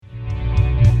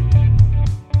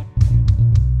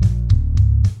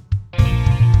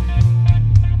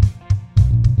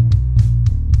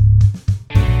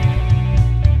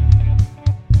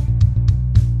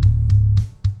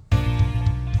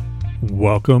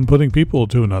Welcome, pudding people,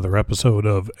 to another episode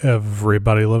of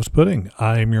Everybody Loves Pudding.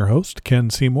 I am your host, Ken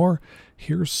Seymour,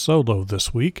 here solo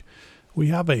this week. We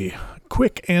have a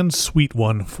quick and sweet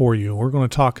one for you. We're going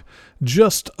to talk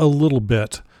just a little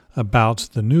bit about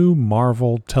the new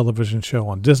Marvel television show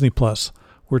on Disney+.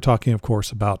 We're talking, of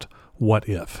course, about What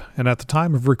If. And at the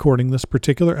time of recording this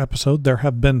particular episode, there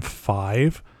have been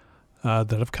 5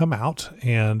 that have come out,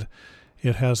 and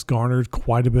it has garnered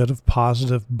quite a bit of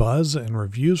positive buzz and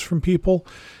reviews from people,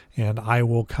 and I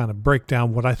will kind of break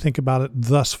down what I think about it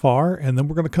thus far, and then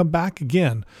we're going to come back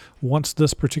again once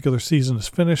this particular season is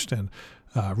finished, and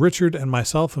Richard and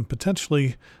myself and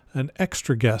potentially an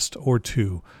extra guest or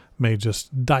two may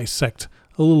just dissect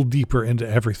a little deeper into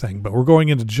everything. But we're going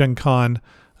into Gen Con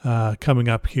coming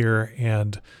up here,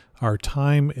 and our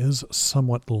time is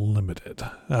somewhat limited.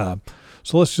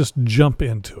 So let's just jump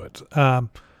into it.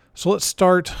 So let's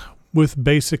start with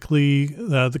basically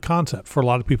the concept for a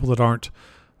lot of people that aren't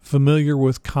familiar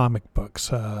with comic books.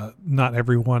 Not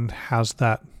everyone has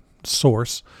that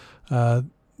source.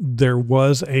 There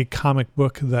was a comic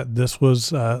book that this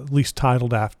was at least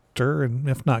titled after, and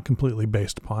if not completely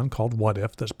based upon, called What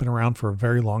If, that's been around for a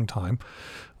very long time,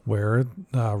 where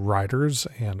writers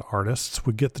and artists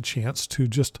would get the chance to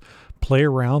just play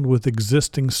around with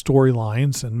existing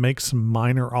storylines and make some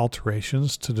minor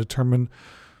alterations to determine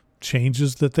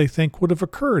changes that they think would have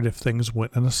occurred if things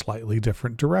went in a slightly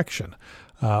different direction,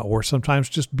 or sometimes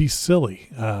just be silly.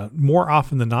 More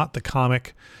often than not, the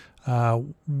comic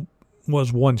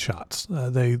was one-shots.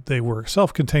 They were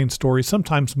self-contained stories,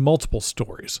 sometimes multiple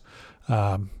stories.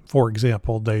 For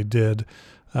example, they did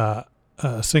a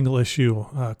single issue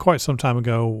quite some time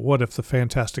ago, What If the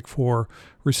Fantastic Four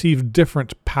received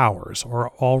different powers, or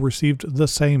all received the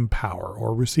same power,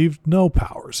 or received no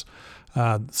powers?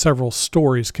 Several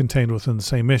stories contained within the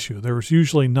same issue. There was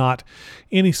usually not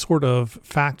any sort of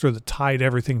factor that tied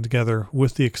everything together,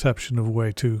 with the exception of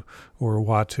Watu, or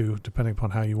Watu, depending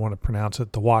upon how you want to pronounce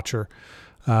it, the Watcher,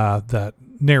 that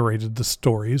narrated the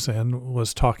stories and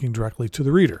was talking directly to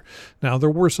the reader. Now,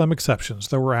 there were some exceptions.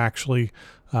 There were actually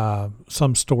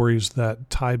some stories that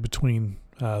tied between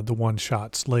the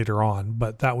one-shots later on,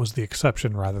 but that was the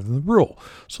exception rather than the rule.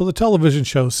 So the television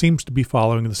show seems to be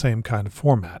following the same kind of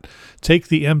format. Take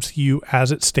the MCU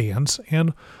as it stands,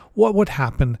 and what would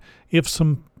happen if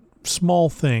some small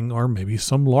thing, or maybe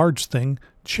some large thing,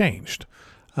 changed.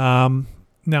 Now,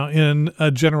 in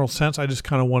a general sense, I just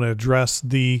kind of want to address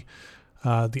the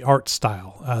art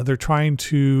style. They're trying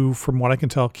to, from what I can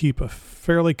tell, keep a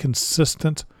fairly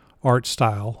consistent art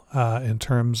style in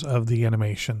terms of the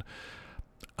animation.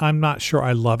 I'm not sure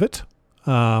I love it.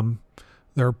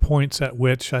 There are points at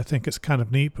which I think it's kind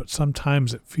of neat, but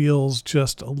sometimes it feels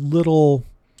just a little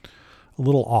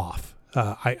off.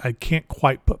 I can't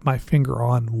quite put my finger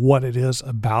on what it is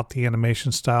about the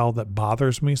animation style that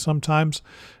bothers me sometimes.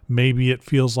 Maybe it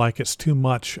feels like it's too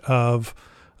much of,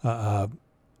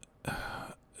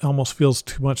 almost feels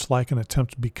too much like an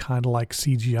attempt to be kind of like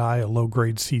CGI, a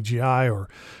low-grade CGI, or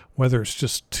whether it's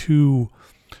just too...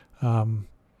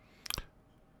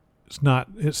 It's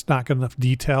not got enough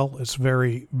detail. It's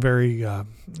very, very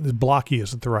blocky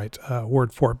isn't the right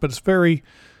word for it, but it's very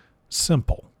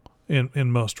simple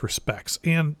in most respects,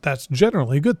 and that's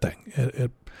generally a good thing.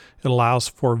 It allows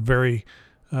for very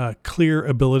clear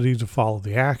ability to follow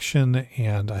the action,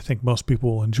 and I think most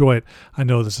people will enjoy it. I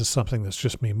know this is something that's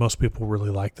just me. Most people really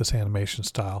like this animation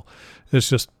style. It's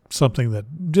just something that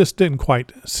just didn't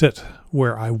quite sit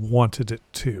where I wanted it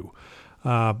to.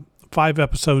 5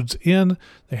 episodes in,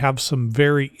 they have some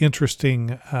very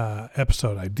interesting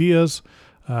episode ideas.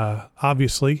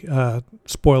 Obviously,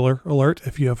 spoiler alert,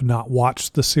 if you have not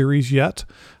watched the series yet,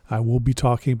 I will be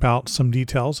talking about some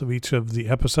details of each of the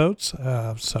episodes.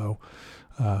 So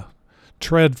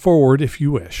tread forward if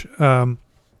you wish.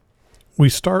 We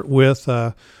start with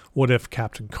what if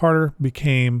Captain Carter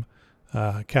became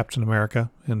Captain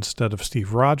America instead of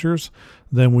Steve Rogers.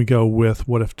 Then we go with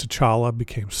what if T'Challa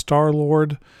became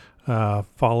Star-Lord.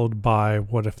 Followed by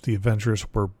what if the Avengers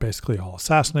were basically all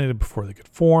assassinated before they could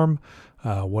form.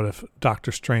 What if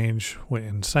Doctor Strange went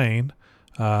insane?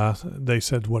 They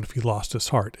said, what if he lost his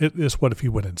heart? It is what if he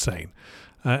went insane?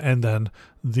 And then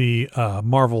the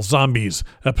Marvel Zombies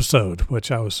episode,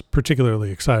 which I was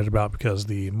particularly excited about because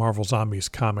the Marvel Zombies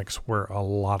comics were a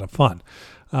lot of fun.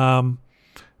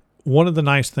 One of the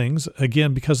nice things,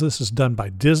 again, because this is done by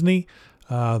Disney,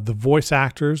 the voice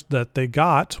actors that they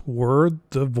got were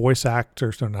the voice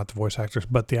actors, no, not the voice actors,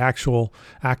 but the actual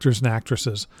actors and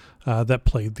actresses that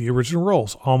played the original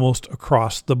roles almost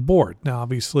across the board. Now,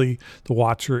 obviously, the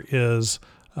Watcher is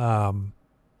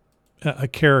a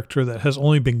character that has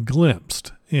only been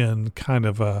glimpsed in kind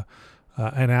of a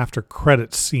an after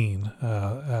credits scene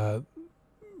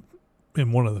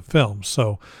in one of the films.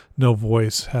 So no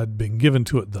voice had been given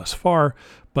to it thus far,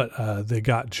 but they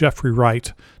got Jeffrey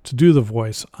Wright to do the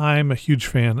voice. I'm a huge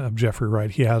fan of Jeffrey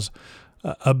Wright. He has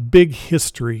a big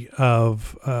history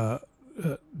of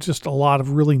just a lot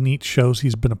of really neat shows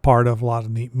he's been a part of, a lot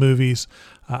of neat movies.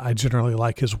 I generally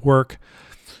like his work.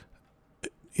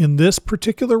 In this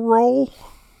particular role,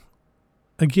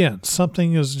 again,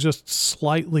 something is just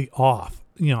slightly off.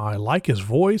 I like his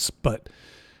voice, but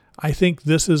I think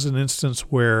this is an instance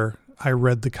where I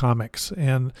read the comics,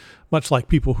 and much like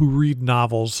people who read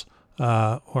novels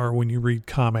or when you read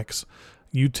comics,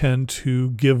 you tend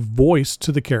to give voice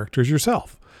to the characters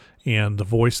yourself. And the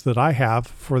voice that I have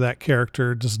for that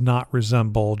character does not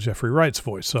resemble Jeffrey Wright's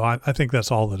voice. So I think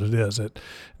that's all that it is. It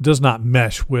does not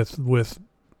mesh with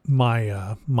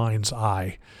my mind's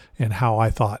eye and how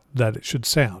I thought that it should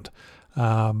sound.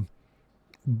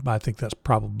 I think that's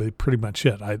probably pretty much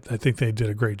it. I think they did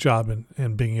a great job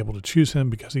in being able to choose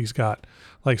him because he's got,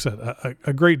 like I said,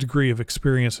 a great degree of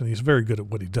experience, and he's very good at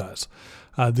what he does.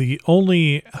 The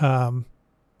only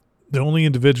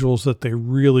individuals that they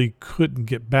really couldn't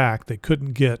get back, they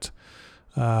couldn't get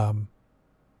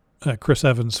Chris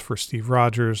Evans for Steve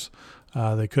Rogers.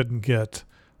 They couldn't get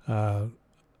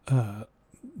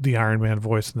the Iron Man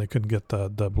voice, and they couldn't get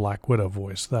the Black Widow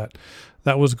voice.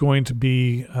 That was going to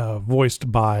be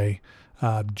voiced by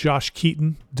Josh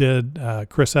Keaton, did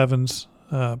Chris Evans'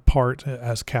 part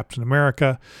as Captain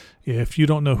America. If you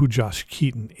don't know who Josh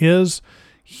Keaton is,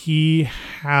 he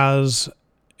has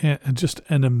just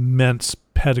an immense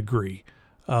pedigree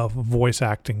of voice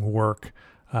acting work.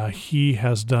 He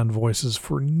has done voices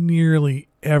for nearly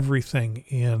everything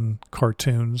in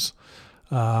cartoons.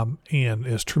 And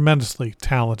is tremendously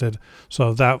talented.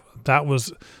 So that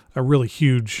was a really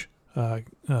huge,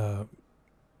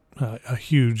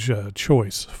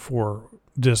 choice for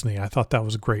Disney. I thought that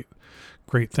was a great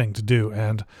thing to do.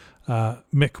 And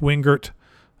Mick Wingert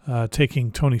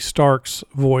taking Tony Stark's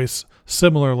voice.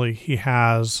 Similarly, he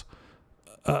has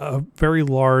a very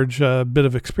large bit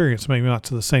of experience, maybe not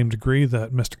to the same degree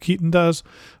that Mr. Keaton does,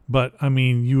 but I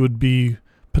mean, you would be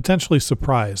potentially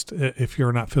surprised if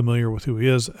you're not familiar with who he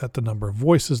is at the number of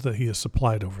voices that he has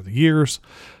supplied over the years.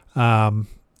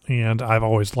 And I've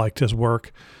always liked his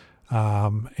work.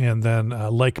 And then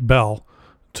Lake Bell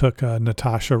took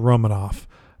Natasha Romanoff.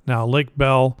 Now, Lake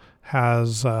Bell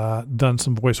has done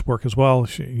some voice work as well.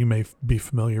 You may be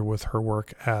familiar with her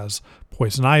work as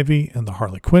Poison Ivy in the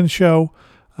Harley Quinn show,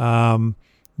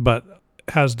 but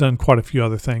has done quite a few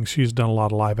other things. She's done a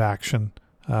lot of live action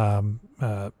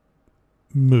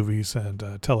movies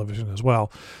and television as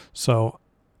well. So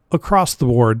across the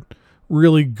board,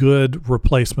 really good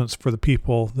replacements for the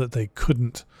people that they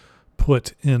couldn't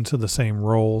put into the same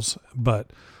roles,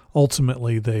 but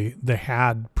ultimately they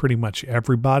had pretty much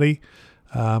everybody.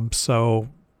 So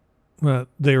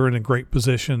they were in a great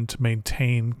position to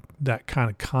maintain that kind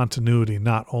of continuity,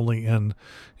 not only in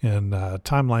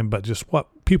timeline, but just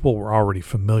what people were already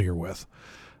familiar with.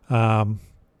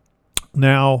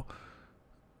 Now,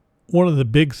 one of the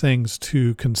big things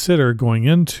to consider going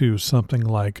into something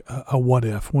like a what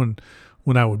if when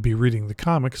I would be reading the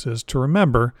comics is to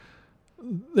remember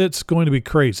it's going to be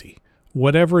crazy.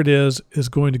 Whatever it is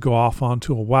going to go off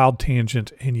onto a wild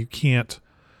tangent, and you can't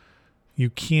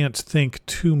think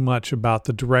too much about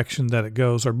the direction that it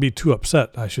goes, or be too upset,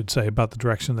 I should say, about the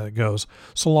direction that it goes,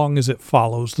 so long as it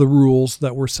follows the rules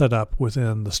that were set up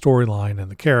within the storyline and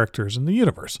the characters and the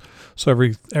universe. So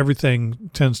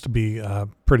everything tends to be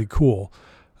pretty cool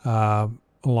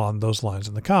along those lines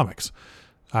in the comics.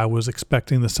 I was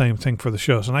expecting the same thing for the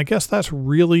shows, and I guess that's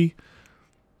really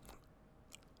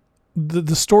the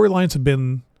storylines have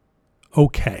been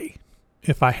okay.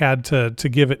 If I had to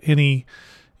give it any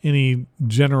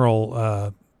general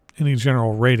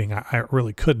rating, I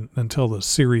really couldn't until the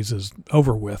series is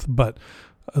over with. But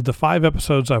the 5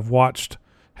 episodes I've watched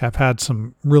have had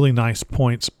some really nice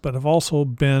points, but have also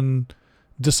been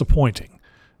disappointing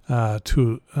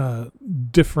to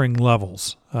differing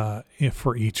levels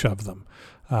for each of them.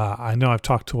 I know I've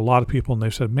talked to a lot of people, and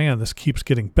they've said, man, this keeps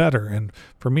getting better. And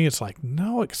for me, it's like,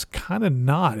 no, it's kind of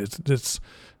not. It's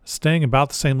staying about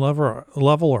the same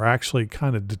level or actually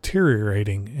kind of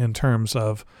deteriorating in terms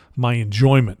of my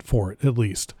enjoyment for it, at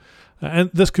least.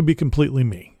 And this could be completely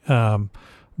me.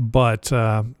 But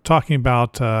talking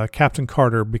about Captain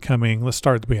Carter becoming, let's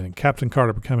start at the beginning, Captain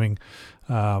Carter becoming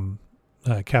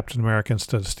Captain America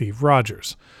instead of Steve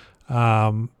Rogers.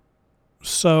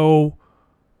 So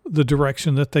the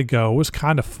direction that they go was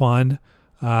kind of fun.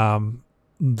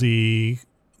 The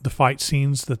fight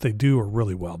scenes that they do are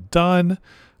really well done.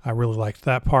 I really liked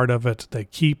that part of it. They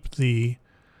keep the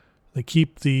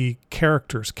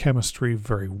characters' chemistry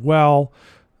very well.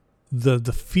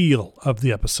 The feel of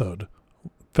the episode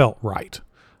felt right.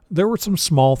 There were some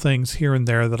small things here and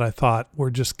there that I thought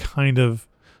were just kind of,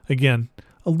 again,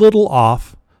 a little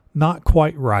off, not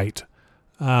quite right.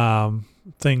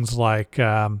 Things like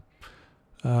Tony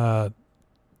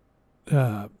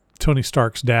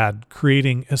Stark's dad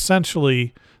creating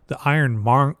essentially the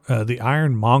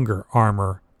Ironmonger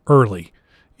armor early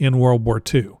in World War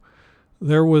II.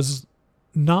 There was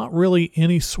not really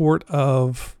any sort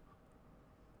of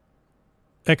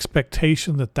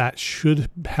expectation that should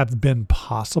have been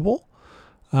possible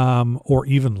or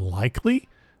even likely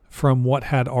from what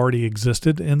had already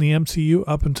existed in the MCU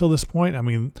up until this point. I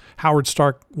mean, Howard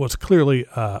Stark was clearly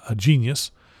a genius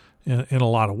in a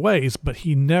lot of ways, but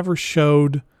he never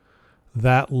showed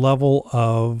that level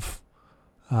of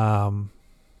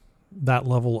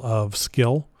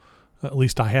skill. At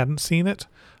least I hadn't seen it.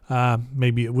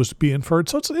 Maybe it was to be inferred.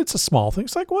 So it's a small thing.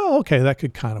 It's like, well, okay, that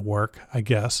could kind of work, I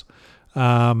guess.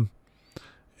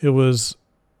 It was,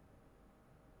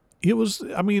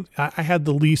 I mean, I had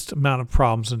the least amount of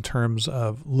problems in terms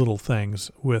of little things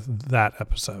with that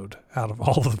episode out of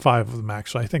all of the 5 of them,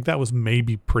 actually. I think that was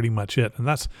maybe pretty much it. And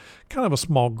that's kind of a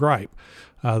small gripe.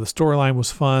 The storyline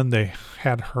was fun. They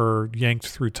had her yanked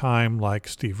through time like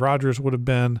Steve Rogers would have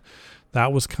been.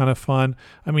 That was kind of fun.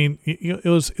 I mean, it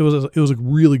was a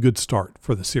really good start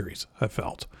for the series, I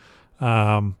felt.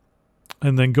 And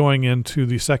then going into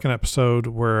the second episode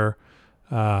where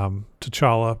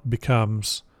T'Challa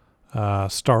becomes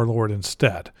Star-Lord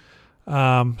instead.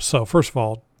 So first of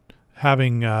all,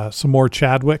 having some more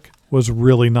Chadwick was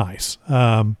really nice.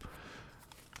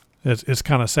 It's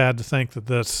kind of sad to think that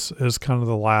this is kind of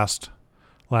the last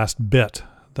bit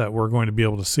that we're going to be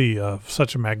able to see of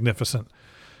such a magnificent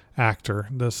actor,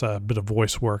 this bit of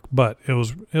voice work, but it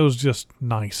was just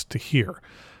nice to hear.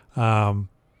 I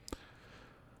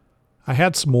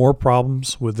had some more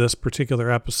problems with this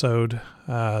particular episode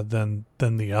than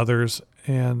the others,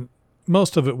 and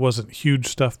most of it wasn't huge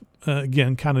stuff.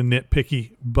 Again, kind of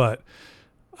nitpicky, but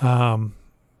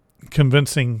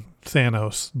convincing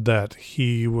Thanos that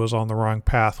he was on the wrong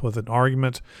path with an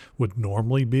argument would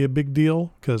normally be a big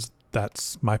deal, because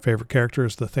that's my favorite character,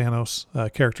 is the Thanos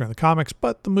character in the comics,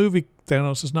 but the movie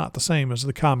Thanos is not the same as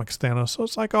the comics Thanos, so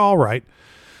it's like, all right.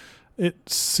 It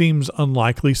seems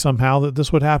unlikely somehow that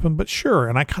this would happen, but sure,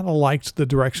 and I kind of liked the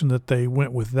direction that they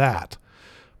went with that.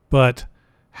 But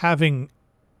having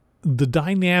the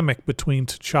dynamic between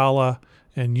T'Challa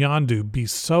and Yondu be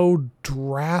so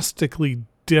drastically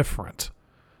different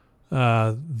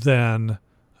than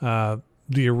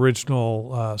the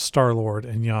original Star-Lord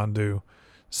and Yondu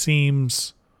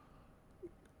seems,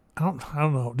 I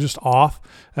don't know, just off.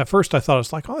 At first I thought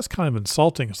it's like, oh, that's kind of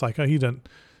insulting. It's like, oh, he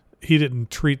didn't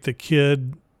treat the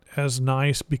kid as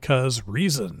nice because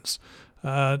reasons.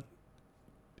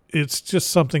 It's just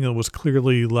something that was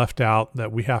clearly left out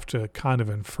that we have to kind of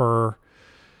infer,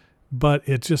 but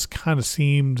it just kind of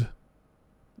seemed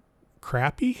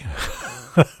crappy.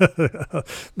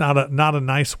 Not a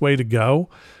nice way to go.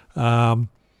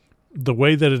 The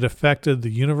way that it affected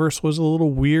the universe was a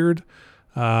little weird.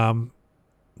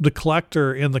 The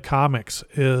Collector in the comics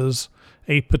is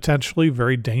a potentially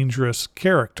very dangerous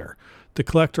character. The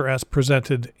Collector, as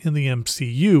presented in the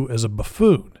MCU, is a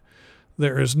buffoon.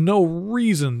 There is no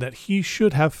reason that he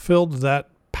should have filled that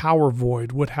power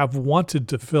void, would have wanted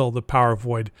to fill the power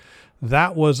void.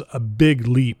 That was a big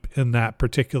leap in that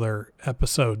particular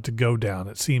episode to go down.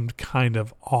 It seemed kind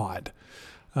of odd.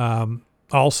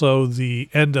 Also, the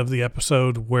end of the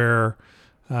episode where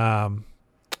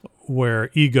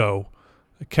Ego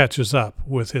catches up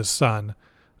with his son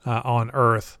on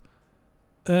Earth.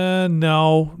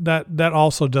 No, that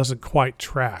also doesn't quite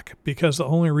track, because the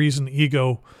only reason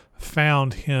Ego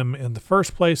found him in the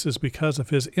first place is because of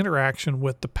his interaction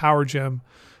with the Power Gem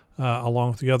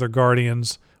along with the other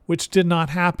Guardians, which did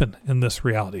not happen in this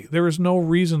reality. There is no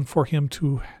reason for him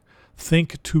to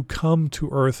think to come to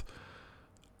Earth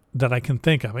that I can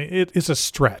think of. It's a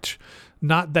stretch.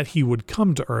 Not that he would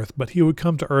come to Earth, but he would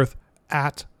come to Earth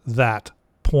at that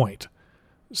point.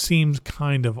 Seems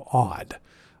kind of odd.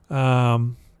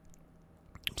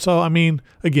 So, I mean,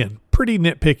 again, pretty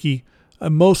nitpicky, a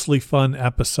mostly fun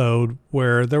episode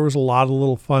where there was a lot of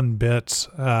little fun bits.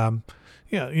 So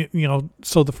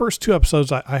the first 2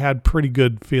 episodes I had pretty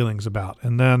good feelings about.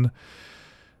 And then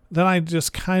I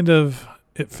just kind of,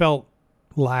 it felt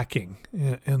lacking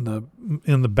in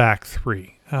the back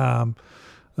 3.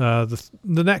 The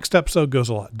next episode goes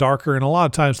a lot darker, and a lot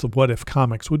of times the What If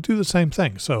comics would do the same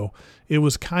thing. So it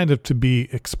was kind of to be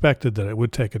expected that it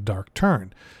would take a dark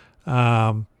turn.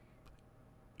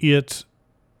 It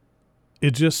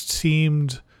just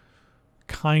seemed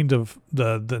kind of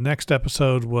the next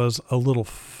episode was a little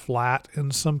flat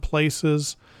in some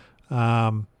places.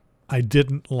 I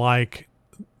didn't like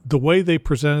the way they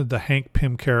presented the Hank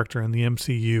Pym character in the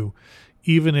MCU,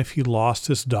 even if he lost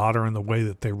his daughter in the way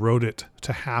that they wrote it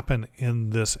to happen in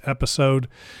this episode.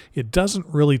 It doesn't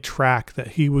really track that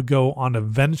he would go on a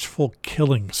vengeful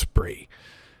killing spree.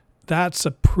 That's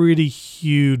a pretty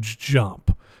huge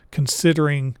jump,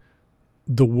 considering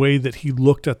the way that he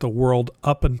looked at the world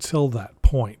up until that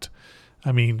point.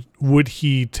 I mean, would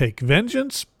he take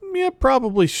vengeance? Yeah,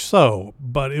 probably so,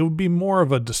 but it would be more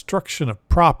of a destruction of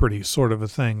property sort of a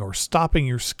thing, or stopping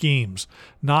your schemes,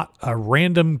 not a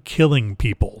random killing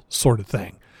people sort of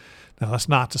thing. Now, that's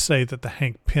not to say that the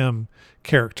Hank Pym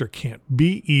character can't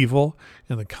be evil.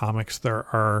 In the comics, there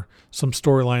are some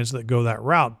storylines that go that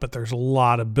route, but there's a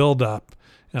lot of buildup,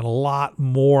 and a lot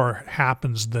more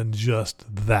happens than just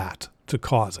that to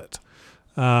cause it.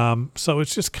 So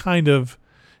it's just kind of,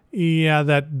 yeah,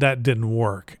 that didn't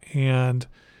work. And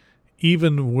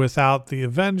even without the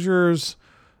Avengers,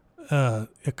 a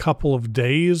couple of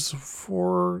days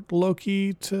for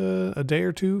Loki a day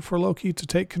or two for Loki to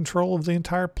take control of the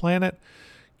entire planet,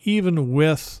 even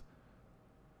with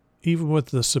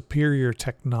the superior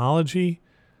technology,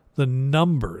 the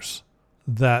numbers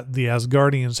that the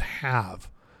Asgardians have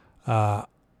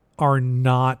are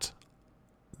not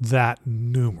that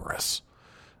numerous.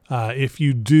 If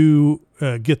you do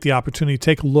get the opportunity,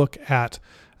 take a look at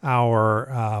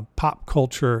our pop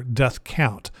culture death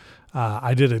count.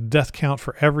 I did a death count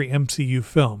for every MCU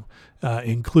film,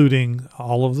 including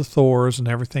all of the Thors and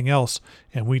everything else,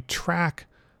 and we track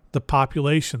the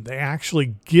population. They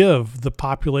actually give the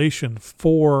population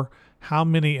for how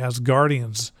many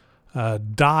Asgardians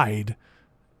died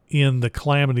in the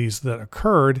calamities that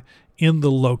occurred in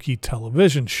the Loki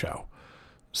television show.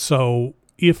 So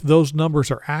if those numbers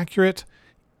are accurate,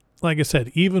 like I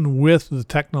said, even with the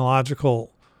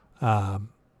technological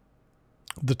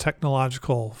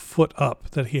foot up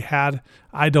that he had,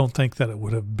 I don't think that it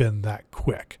would have been that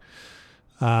quick.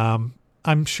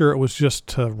 I'm sure it was just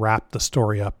to wrap the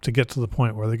story up, to get to the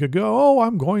point where they could go, oh,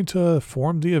 I'm going to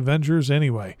form the Avengers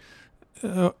anyway.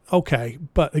 Okay,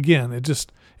 but again,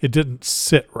 it didn't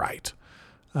sit right.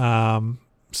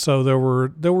 So there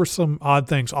were some odd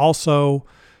things. Also,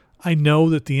 I know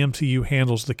that the MCU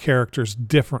handles the characters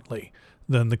differently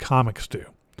than the comics do.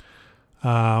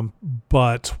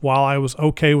 But while I was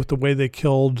okay with the way they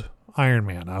killed Iron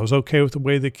Man, I was okay with the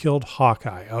way they killed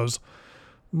Hawkeye, I was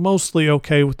mostly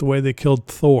okay with the way they killed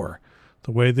Thor.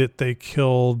 The way that they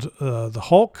killed the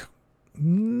Hulk,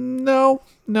 no,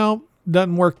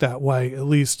 doesn't work that way. At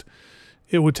least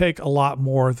it would take a lot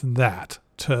more than that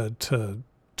to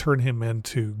turn him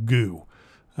into goo.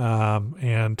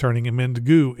 And turning him into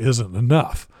goo isn't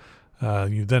enough.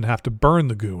 You then have to burn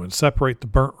the goo and separate the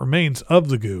burnt remains of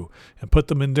the goo and put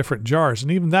them in different jars.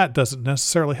 And even that doesn't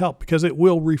necessarily help because it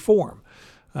will reform.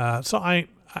 So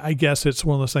I guess it's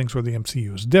one of those things where the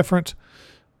MCU is different,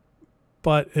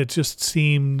 but it just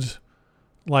seemed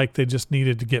like they just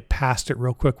needed to get past it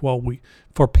real quick. Well,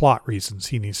 for plot reasons,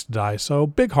 he needs to die. So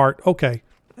big heart. Okay.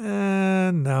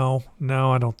 No,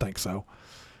 I don't think so.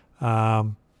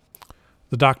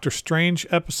 The Doctor Strange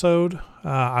episode,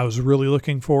 I was really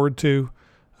looking forward to,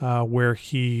 where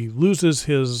he loses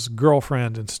his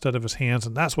girlfriend instead of his hands,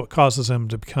 and that's what causes him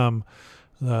to become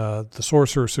the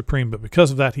Sorcerer Supreme. But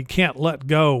because of that, he can't let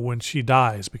go when she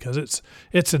dies because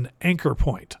it's an anchor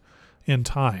point in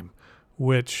time,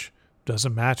 which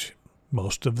doesn't match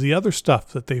most of the other stuff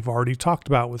that they've already talked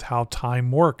about with how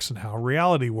time works and how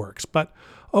reality works. But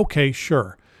okay,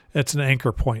 sure. It's an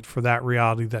anchor point for that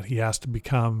reality that he has to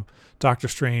become Doctor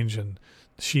Strange and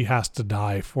she has to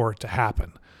die for it to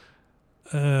happen.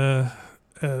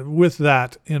 With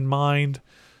that in mind,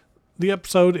 the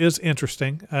episode is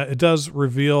interesting. It does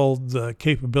reveal the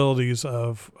capabilities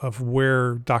of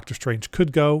where Doctor Strange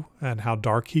could go and how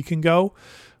dark he can go,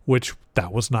 which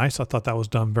that was nice. I thought that was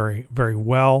done very, very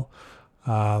well.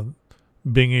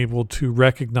 Being able to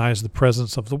recognize the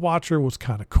presence of the Watcher was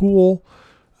kind of cool.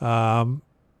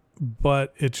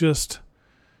 But it just,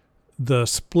 the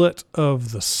split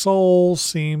of the soul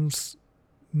seems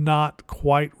not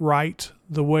quite right.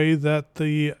 The way that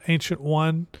the Ancient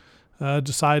One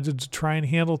decided to try and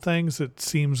handle things, it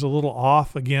seems a little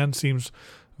off. Again, seems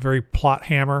very plot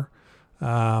hammer.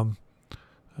 Little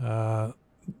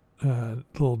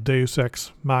Deus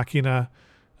Ex Machina.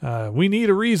 We need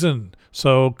a reason,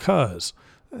 so cuz.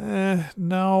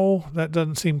 no, that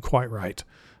doesn't seem quite right.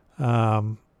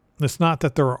 It's not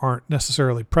that there aren't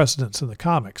necessarily precedents in the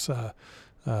comics.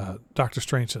 Doctor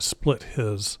Strange has split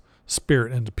his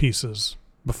spirit into pieces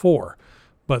before,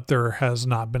 but there has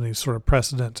not been any sort of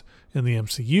precedent in the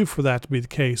MCU for that to be the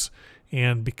case.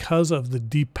 And because of the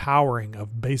depowering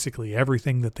of basically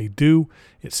everything that they do,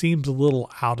 it seems a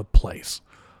little out of place.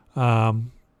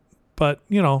 But,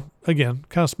 again,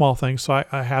 kind of small things. So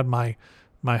I had my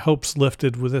hopes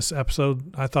lifted with this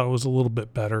episode. I thought it was a little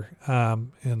bit better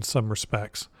in some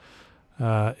respects.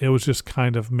 It was just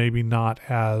kind of maybe not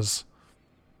as...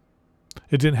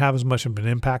 It didn't have as much of an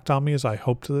impact on me as I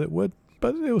hoped that it would,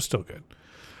 but it was still good.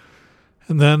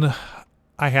 And then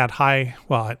I had I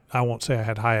won't say I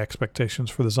had high expectations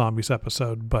for the zombies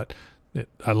episode, but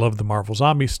I love the Marvel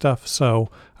zombie stuff, so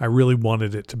I really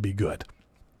wanted it to be good.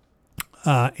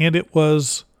 And it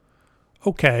was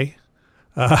okay.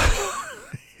 I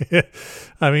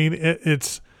mean,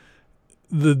 it's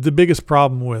the biggest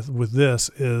problem with this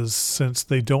is since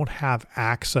they don't have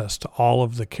access to all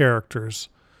of the characters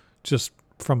just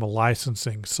from a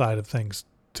licensing side of things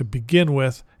to begin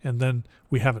with, and then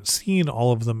we haven't seen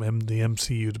all of them in the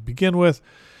MCU to begin with,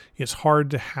 it's hard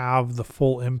to have the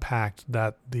full impact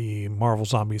that the Marvel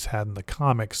Zombies had in the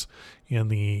comics in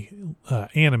the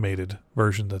animated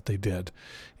version that they did.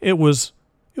 It was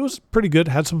pretty good.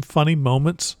 It had some funny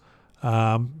moments.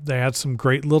 They had some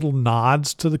great little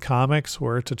nods to the comics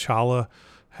where T'Challa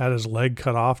had his leg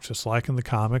cut off just like in the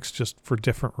comics, just for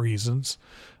different reasons.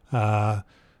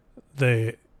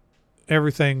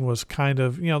 Everything was kind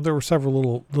of, there were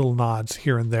several little nods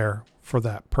here and there for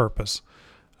that purpose.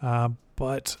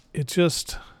 But it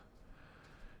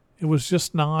was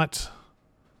just not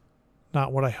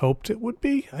what I hoped it would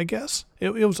be, I guess.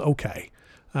 It was okay.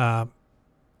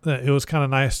 It was kind of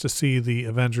nice to see the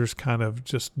Avengers kind of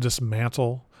just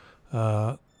dismantle,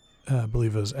 I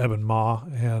believe it was Ebon Maw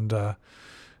and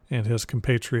his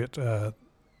compatriot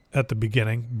at the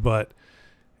beginning. But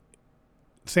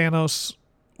Thanos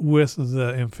with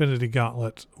the Infinity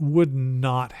Gauntlet would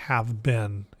not have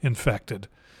been infected,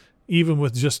 even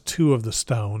with just 2 of the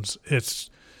stones. It's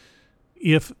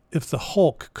if the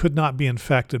Hulk could not be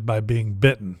infected by being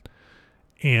bitten,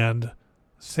 and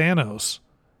Thanos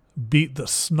beat the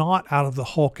snot out of the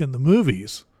Hulk in the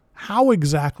movies, how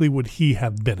exactly would he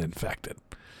have been infected?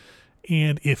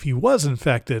 And if he was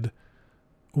infected,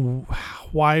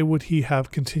 why would he have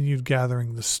continued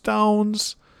gathering the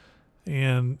stones?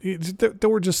 And there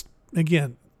were just,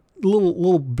 again,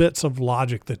 little bits of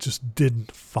logic that just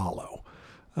didn't follow.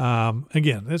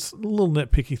 Again, it's little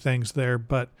nitpicky things there,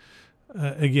 but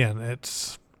again,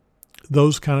 it's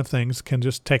those kind of things can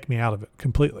just take me out of it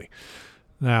completely.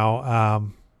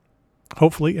 Now,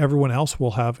 hopefully everyone else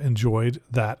will have enjoyed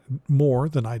that more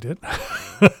than I did,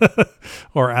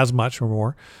 or as much or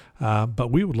more.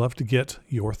 But we would love to get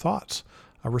your thoughts.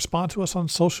 Respond to us on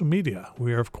social media.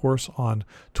 We are, of course, on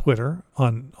Twitter,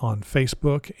 on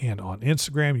Facebook, and on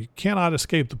Instagram. You cannot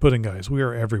escape the Pudding Guys. We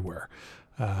are everywhere.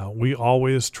 We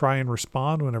always try and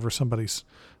respond whenever somebody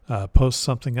posts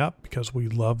something up because we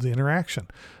love the interaction.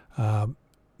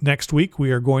 Next week, we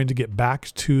are going to get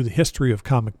back to the history of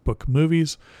comic book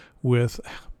movies with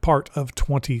part of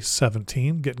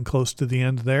 2017, getting close to the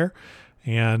end there.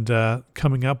 And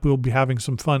coming up, we'll be having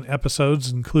some fun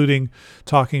episodes, including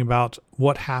talking about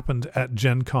what happened at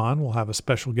Gen Con. We'll have a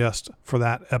special guest for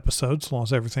that episode, as long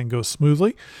as everything goes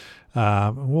smoothly.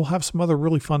 We'll have some other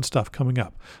really fun stuff coming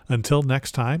up. Until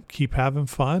next time, keep having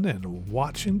fun and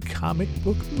watching comic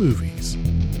book movies.